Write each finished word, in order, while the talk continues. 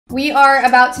We are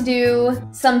about to do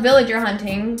some villager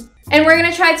hunting. And we're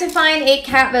gonna try to find a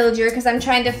cat villager because I'm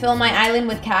trying to fill my island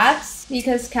with cats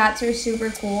because cats are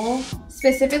super cool.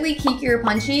 Specifically Kiki or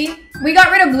Punchy. We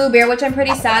got rid of Blue Bear, which I'm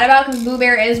pretty sad about because Blue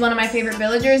Bear is one of my favorite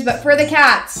villagers, but for the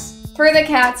cats,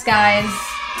 guys,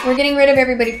 we're getting rid of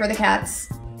everybody for the cats.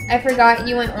 I forgot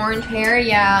you went orange hair.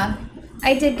 Yeah,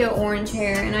 I did go orange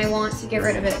hair and I want to get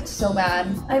rid of it so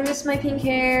bad. I miss my pink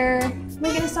hair.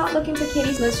 We're gonna stop looking for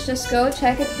kitties. Let's just go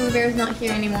check if Blue Bear is not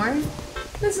here anymore.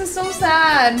 This is so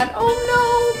sad. Oh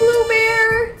no, Blue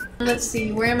Bear. Let's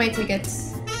see, where are my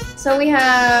tickets? So we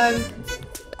have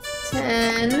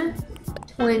 10,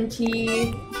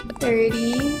 20,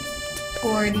 30,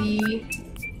 40,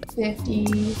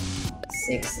 50,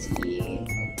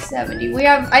 60, 70. We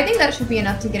have, I think that should be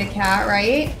enough to get a cat,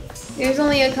 right? There's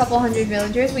only a couple hundred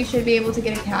villagers. We should be able to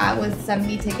get a cat with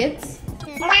 70 tickets.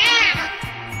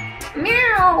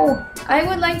 Meow! I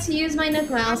would like to use my Nook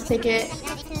Mouse ticket.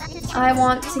 I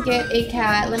want to get a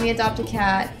cat. Let me adopt a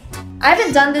cat. I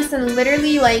haven't done this in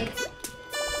literally like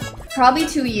probably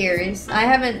 2 years. I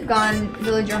haven't gone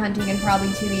villager hunting in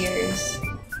probably 2 years.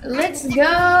 Let's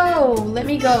go! Let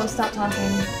me go. Stop talking.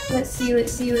 Let's see,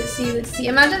 let's see, let's see, let's see.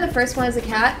 Imagine the first one is a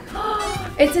cat.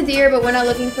 It's a deer, but we're not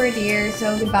looking for a deer,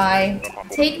 so goodbye.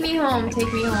 Take me home,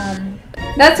 take me home.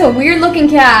 That's a weird looking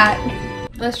cat.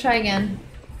 Let's try again.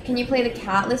 Can you play the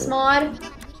catless mod?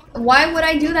 Why would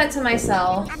I do that to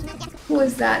myself? Who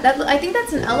is that? I think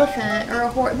that's an elephant or a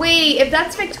horse. Wait, if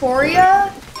that's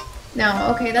Victoria?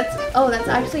 No, okay, that's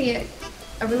actually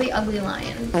a really ugly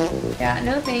lion. Yeah,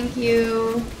 no thank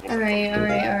you. Alright,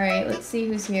 alright, alright. Let's see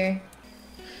who's here.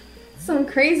 Some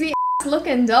crazy ass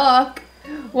looking duck.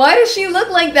 Why does she look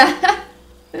like that?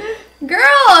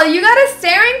 Girl, you got a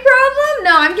staring problem?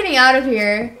 No, I'm getting out of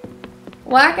here.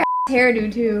 Whack ass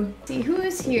hairdo too. Let's see who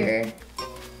is here.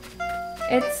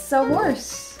 It's a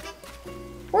horse.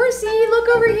 Horsey, look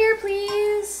over here,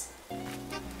 please.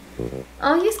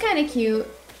 Oh, he's kind of cute,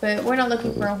 but we're not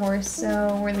looking for a horse,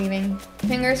 so we're leaving.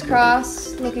 Fingers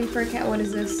crossed, looking for a cat. What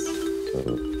is this?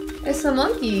 It's a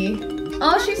monkey.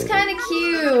 Oh, she's kind of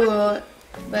cute,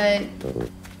 but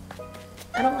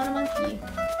I don't want a monkey.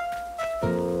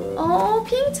 Oh,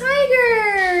 pink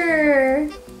tiger.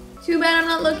 Too bad I'm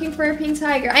not looking for a pink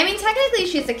tiger. I mean, technically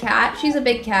she's a cat. She's a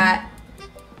big cat.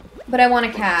 But I want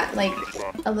a cat, like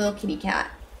a little kitty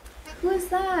cat. Who is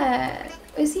that?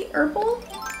 Is he Urkel?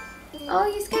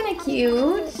 Oh, he's kind of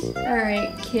cute.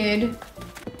 Alright, kid.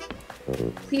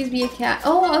 Please be a cat.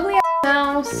 Oh, ugly ass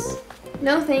mouse.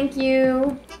 No, thank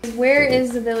you. Where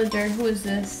is the villager? Who is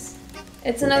this?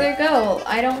 It's another goat.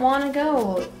 I don't want a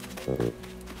goat.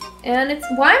 And it's...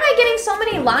 Why am I getting so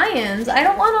many lions? I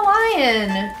don't want a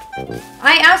lion.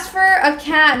 I asked for a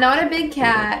cat, not a big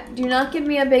cat. Do not give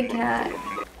me a big cat.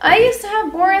 I used to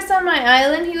have Boris on my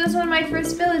island. He was one of my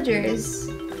first villagers.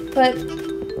 But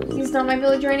he's not my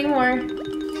villager anymore.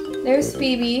 There's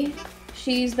Phoebe.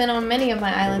 She's been on many of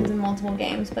my islands in multiple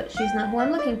games, but she's not who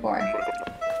I'm looking for.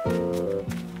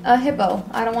 A hippo.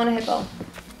 I don't want a hippo.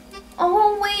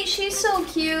 Oh, wait, she's so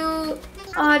cute.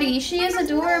 Audie, she is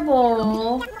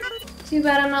adorable. Too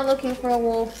bad I'm not looking for a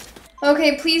wolf.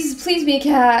 Okay, please be a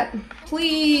cat.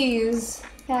 Please.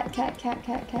 Cat, cat, cat,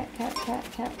 cat, cat, cat,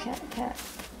 cat, cat, cat, cat.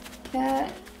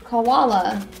 Cat.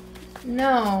 Koala.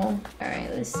 No. Alright,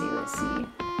 let's see, let's see.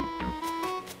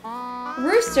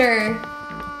 Rooster.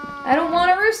 I don't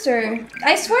want a rooster.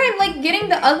 I swear I'm like getting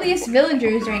the ugliest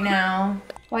villagers right now.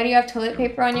 Why do you have toilet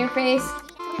paper on your face?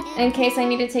 In case I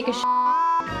need to take a shit.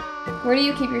 Where do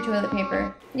you keep your toilet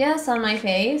paper? Yes, on my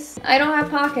face. I don't have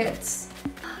pockets.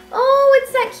 Oh,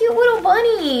 it's that cute little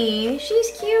bunny.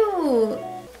 She's cute.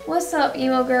 What's up,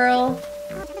 emo girl?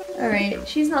 Alright,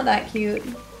 she's not that cute.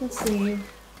 Let's see.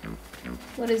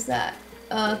 What is that?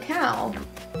 A cow.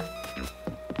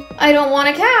 I don't want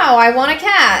a cow. I want a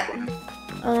cat.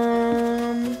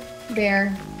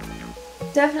 Bear.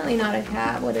 Definitely not a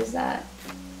cat. What is that?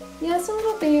 Yeah, it's a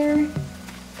little bear.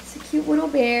 It's a cute little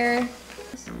bear.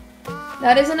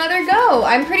 That is another goat.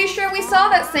 I'm pretty sure we saw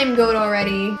that same goat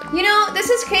already. You know, this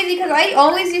is crazy because I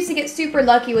always used to get super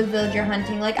lucky with villager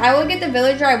hunting. Like, I will get the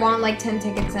villager I want like 10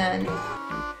 tickets in.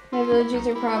 My villagers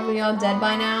are probably all dead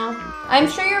by now. I'm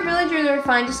sure your villagers are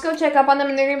fine. Just go check up on them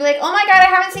and they're gonna be like, oh my god, I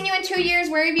haven't seen you in 2 years.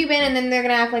 Where have you been? And then they're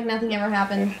gonna act like nothing ever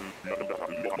happened.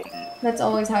 That's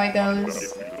always how it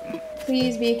goes.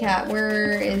 Please be a cat.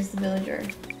 Where is the villager?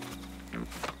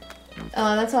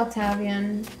 Oh, that's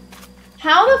Octavian.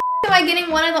 How the f am I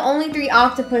getting one of the only 3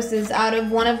 octopuses out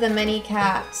of one of the many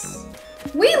cats?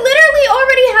 We literally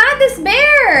already had this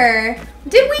bear!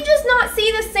 Did we just not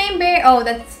see the same bear? Oh,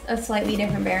 that's a slightly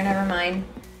different bear. Never mind.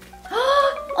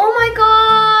 Oh my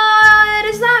god!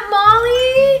 Is that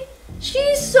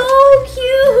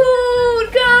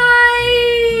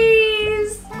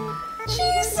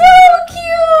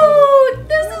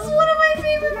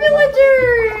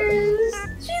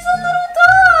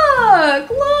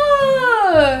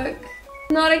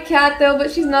not a cat though,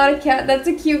 but she's not a cat. That's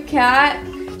a cute cat.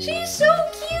 She's so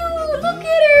cute! Look at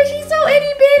her! She's so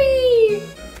itty bitty!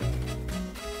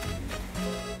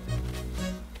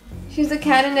 She's a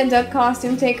cat in a duck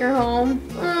costume. Take her home.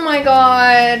 Oh my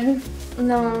god.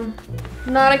 No.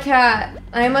 Not a cat.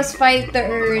 I must fight the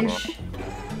urge.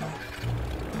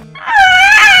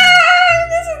 Ah!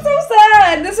 This is so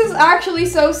sad! This is actually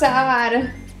so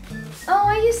sad. Oh,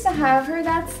 I used to have her.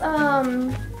 That's,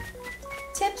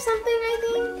 Tip something, I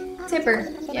think?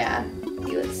 Tipper. Yeah.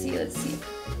 Let's see, let's see.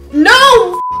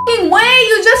 No f***ing way!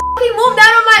 You just f***ing moved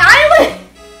out of my island!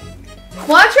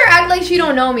 Watch her act like she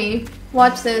don't know me.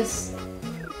 Watch this.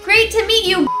 Great to meet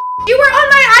you. You were on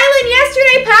my island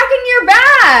yesterday packing your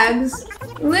bags!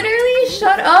 Literally,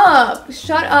 shut up.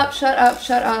 Shut up, shut up,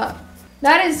 shut up.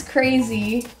 That is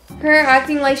crazy. Her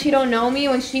acting like she don't know me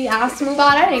when she asked to move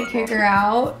out. I didn't kick her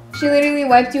out. She literally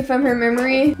wiped you from her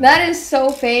memory. That is so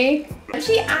fake.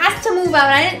 She asked to move out.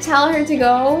 I didn't tell her to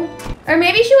go. Or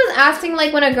maybe she was asking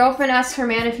like when a girlfriend asks her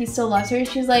man if he still loves her.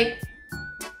 She's like,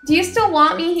 do you still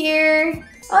want me here?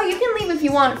 Oh, you can leave if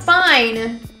you want.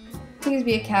 Fine. Please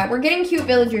be a cat. We're getting cute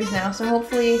villagers now, so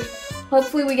hopefully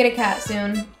we get a cat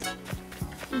soon.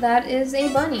 That is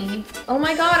a bunny. Oh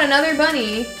my god, another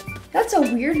bunny. That's a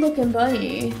weird looking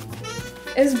bunny.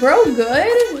 Is bro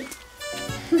good?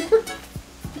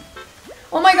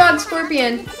 Oh my god,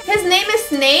 Scorpion. His name is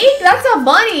Snake? That's a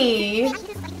bunny.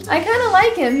 I kind of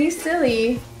like him. He's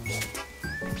silly.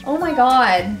 Oh my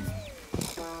god.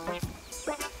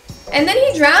 And then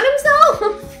he drowned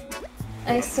himself?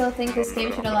 I still think this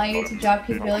game should allow you to drop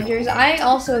cute villagers. I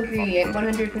also agree,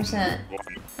 100%.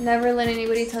 Never let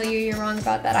anybody tell you you're wrong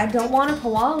about that. I don't want a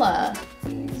koala.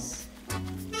 Please.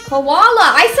 Koala!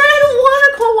 I said I don't want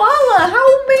a koala! How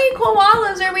many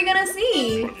koalas are we gonna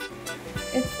see?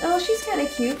 Oh, she's kind of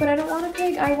cute, but I don't want a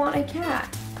pig. I want a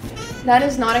cat. That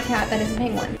is not a cat. That is a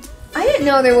penguin. I didn't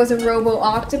know there was a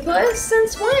robo-octopus.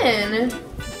 Since when?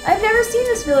 I've never seen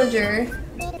this villager.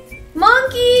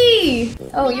 Monkey!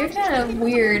 Oh, you're kind of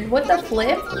weird. What the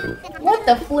flip? What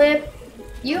the flip?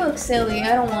 You look silly.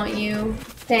 I don't want you.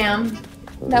 Damn.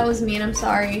 That was mean. I'm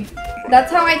sorry.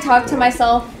 That's how I talk to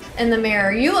myself in the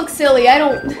mirror. You look silly. I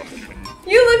don't...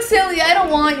 You look silly. I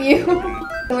don't want you.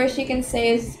 The worst she can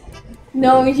say is,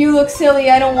 no, you look silly.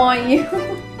 I don't want you.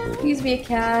 Please be a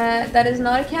cat. That is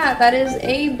not a cat. That is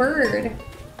a bird.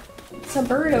 It's a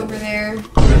bird over there.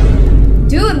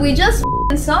 Dude, we just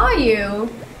saw you.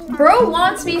 Bro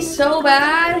wants me so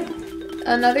bad.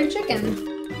 Another chicken.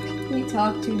 He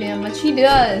talk too damn much. He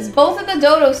does. Both of the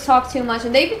dodos talk too much,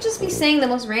 and they could just be saying the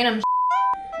most random shit.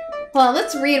 Hold on,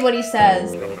 let's read what he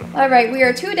says. Alright, we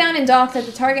are 2 down and docked at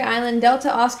the target island.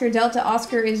 Delta Oscar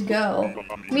is go.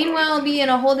 Meanwhile, be in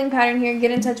a holding pattern here.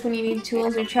 Get in touch when you need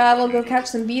tools or travel. Go catch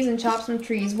some bees and chop some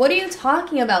trees. What are you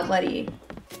talking about, buddy?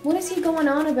 What is he going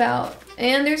on about?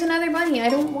 And there's another bunny. I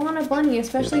don't want a bunny,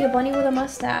 especially a bunny with a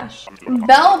mustache.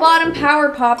 Bell-bottom power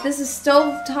pop. This is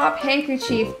stovetop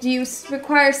handkerchief. Do you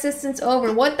require assistance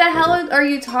over? What the hell are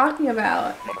you talking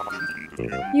about?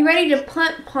 You ready to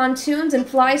punt pontoons and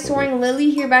fly soaring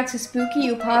Lily here back to Spooky?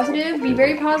 You positive? Be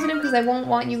very positive because I won't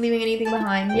want you leaving anything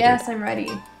behind. Yes, I'm ready.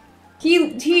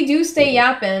 He do stay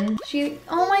yapping.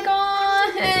 Oh my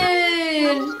god!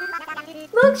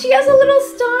 Look, she has a little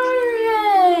star on her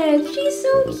head. She's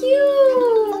so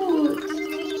cute.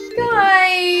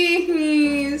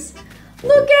 Guys,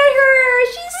 look at her.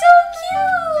 She's so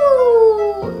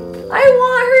cute. I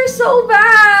want her so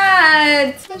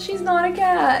bad. But she's not a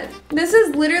cat. This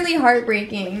is literally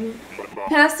heartbreaking.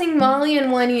 Passing Molly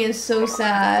and Winnie is so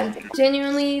sad.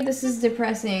 Genuinely, this is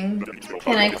depressing.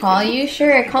 Can I call you?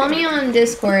 Sure, call me on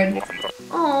Discord.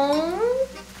 Aww.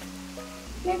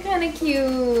 You're kind of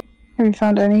cute. Have you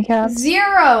found any cats?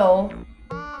 0!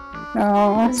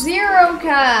 No. 0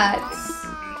 cats!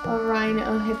 A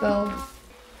rhino, a hippo.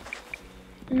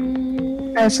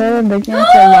 I started looking at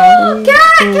the lobby. Cat!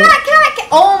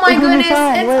 Oh my goodness,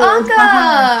 it's Wait,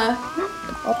 Anka!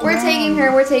 Oh, We're taking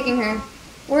her, we're taking her.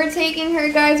 We're taking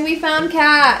her, guys. We found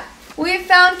cat. We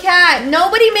found cat.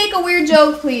 Nobody make a weird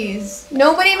joke, please.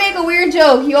 Nobody make a weird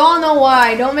joke. You all know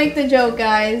why. Don't make the joke,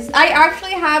 guys. I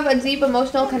actually have a deep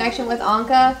emotional connection with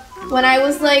Anka. When I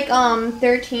was like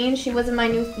 13, she was in my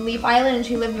new Leaf Island and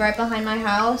she lived right behind my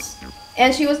house.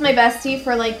 And she was my bestie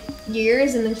for like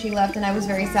years and then she left and I was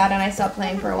very sad and I stopped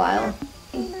playing for a while.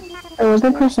 What's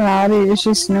her personality? Is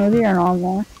she snooty or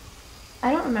normal?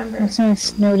 I don't remember. I'm saying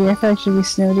snooty. I feel like she'd be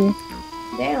snooty.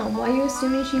 Damn, why are you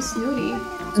assuming she's snooty?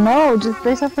 No, just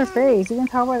based off her face. You can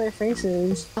tell by their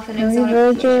faces. Snooty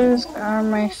villagers are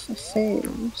my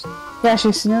faves. Yeah,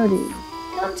 she's snooty.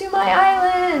 Come to my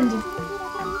island!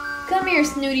 Come Come here,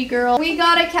 snooty girl. We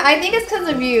got a cat. I think it's because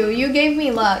of you. You gave me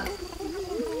luck.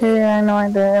 Yeah, I know I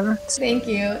did. Thank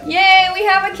you. Yay, we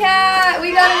have a cat!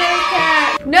 We got another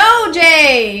cat! No,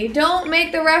 Jay! Don't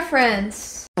make the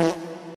reference.